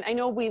 And I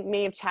know we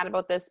may have chatted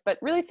about this, but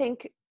really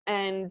think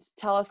and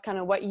tell us kind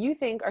of what you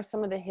think are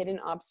some of the hidden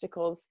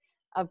obstacles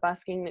of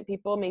busking that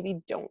people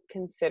maybe don't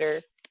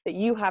consider that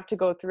you have to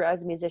go through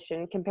as a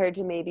musician compared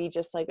to maybe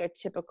just like a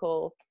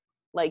typical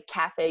like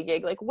cafe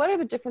gig. Like, what are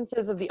the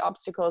differences of the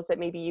obstacles that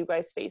maybe you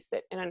guys face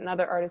that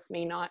another artist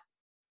may not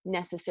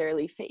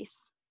necessarily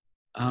face?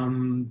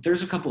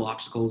 There's a couple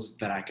obstacles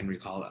that I can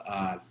recall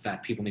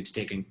that people need to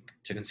take into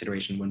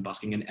consideration when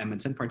busking in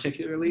Edmonton,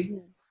 particularly.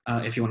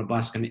 If you want to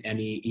busk in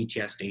any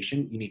ETS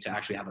station, you need to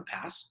actually have a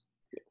pass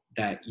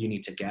that you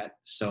need to get.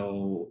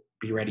 So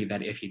be ready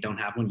that if you don't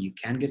have one, you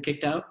can get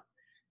kicked out,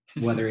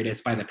 whether it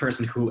is by the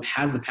person who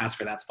has the pass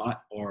for that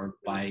spot or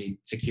by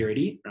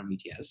security from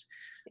ETS.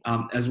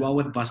 As well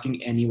with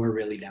busking anywhere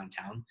really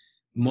downtown,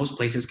 most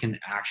places can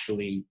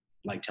actually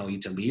like tell you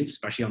to leave,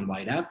 especially on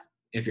Whyte Ave.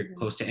 If you're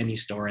close to any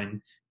store and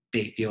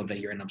they feel that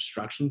you're an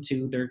obstruction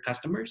to their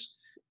customers,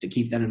 to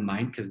keep that in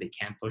mind because they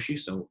can't push you.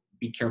 So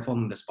be careful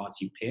in the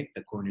spots you pick,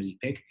 the corners you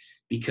pick,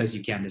 because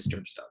you can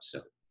disturb stuff. So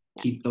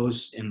keep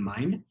those in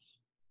mind.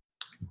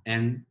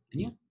 And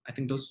yeah, I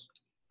think those.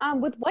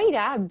 With Whyte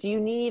Ave, do you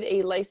need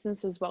a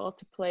license as well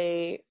to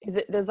play?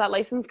 Does that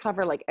license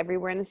cover like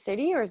everywhere in the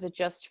city, or is it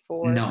just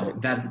for? No,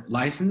 that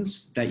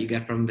license that you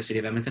get from the city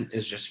of Edmonton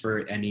is just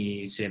for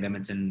any city of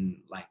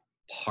Edmonton like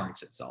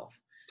parts itself.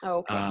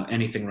 Oh, okay.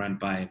 Anything run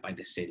by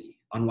the city.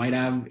 On Whyte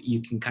Ave,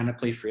 you can kind of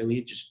play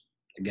freely. Just,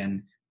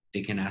 again, they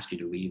can ask you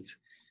to leave.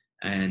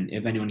 And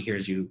if anyone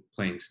hears you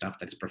playing stuff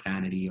that's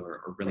profanity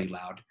or really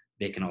loud,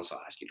 they can also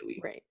ask you to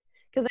leave. Right.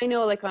 Because I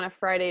know, like, on a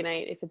Friday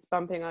night, if it's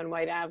bumping on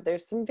Whyte Ave,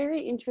 there's some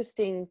very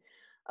interesting,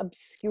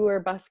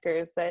 obscure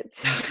buskers that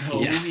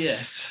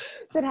yes,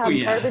 that have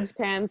garbage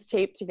cans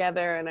taped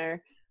together and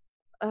are,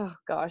 oh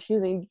gosh,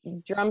 using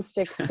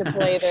drumsticks to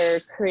play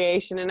their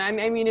creation. And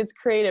I mean, it's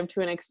creative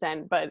to an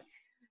extent, but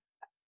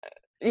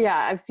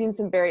yeah, I've seen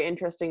some very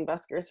interesting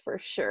buskers for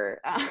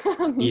sure.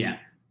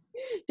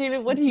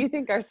 David, what do you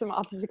think are some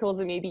obstacles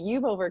that maybe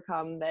you've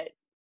overcome that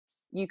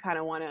you kind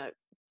of want to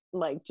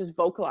like just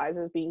vocalize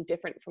as being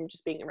different from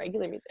just being a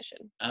regular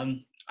musician?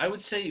 I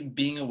would say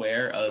being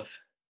aware of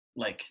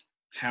like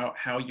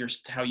how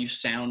you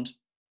sound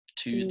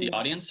to the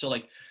audience. So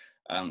like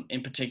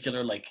in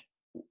particular, like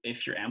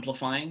if you're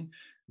amplifying,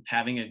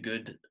 having a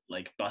good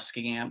like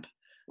busking amp,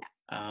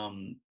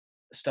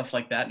 stuff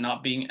like that,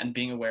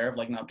 being aware of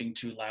like not being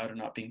too loud or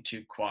not being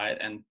too quiet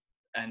and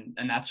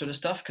that sort of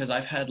stuff. Because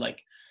I've had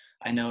like,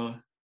 I know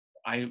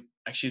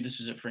this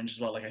was at Fringe as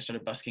well. Like I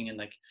started busking and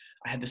like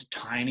I had this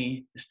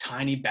tiny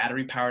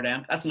battery powered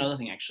amp. That's another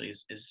thing actually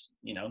is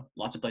you know,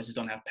 lots of places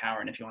don't have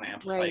power, and if you want to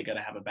amplify, you got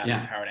to have a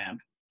battery powered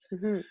amp.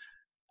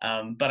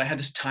 But I had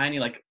this tiny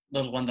like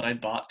little one that I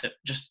bought that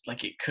just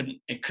like it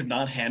could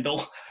not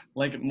handle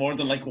like more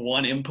than like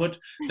one input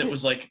that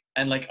was like,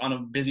 and like on a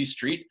busy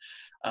street.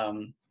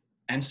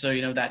 And so,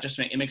 you know, that just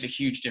it makes a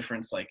huge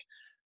difference, like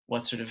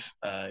what sort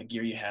of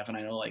gear you have. And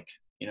I know, like,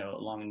 you know,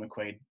 Long and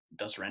McQuaid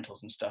does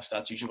rentals and stuff. So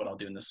that's usually what I'll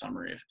do in the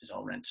summer is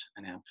I'll rent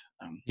an amp.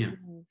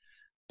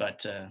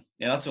 But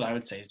yeah, that's what I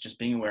would say, is just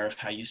being aware of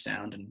how you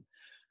sound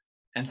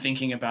and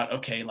thinking about,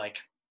 okay, like,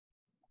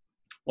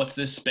 what's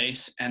this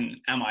space, and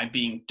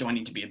do I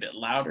need to be a bit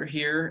louder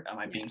here? Am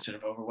I being sort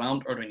of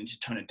overwhelmed, or do I need to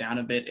tone it down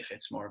a bit if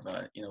it's more of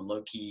a, you know,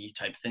 low key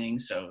type thing?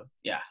 So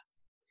yeah.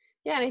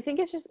 Yeah, and I think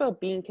it's just about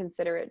being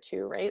considerate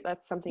too, right?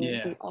 That's something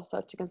we also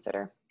have to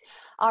consider.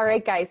 All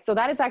right, guys. So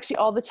that is actually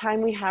all the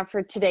time we have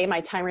for today.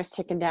 My timer's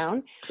ticking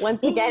down.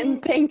 Once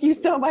again, thank you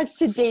so much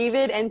to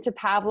David and to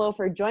Pablo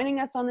for joining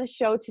us on the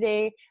show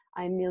today.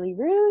 I'm Millie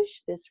Rouge.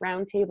 This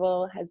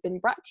roundtable has been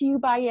brought to you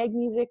by Yeg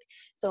Music.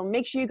 So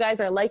make sure you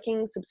guys are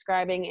liking,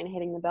 subscribing, and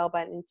hitting the bell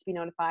button to be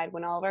notified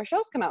when all of our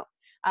shows come out.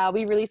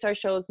 We release our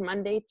shows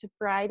Monday to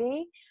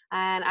Friday.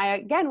 And I,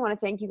 again, want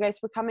to thank you guys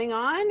for coming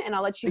on. And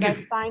I'll let you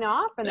guys sign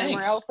off. And then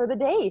we're out for the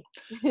day.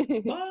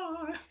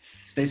 Bye.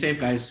 Stay safe,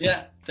 guys.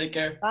 Yeah, take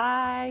care.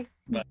 Bye.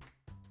 Bye.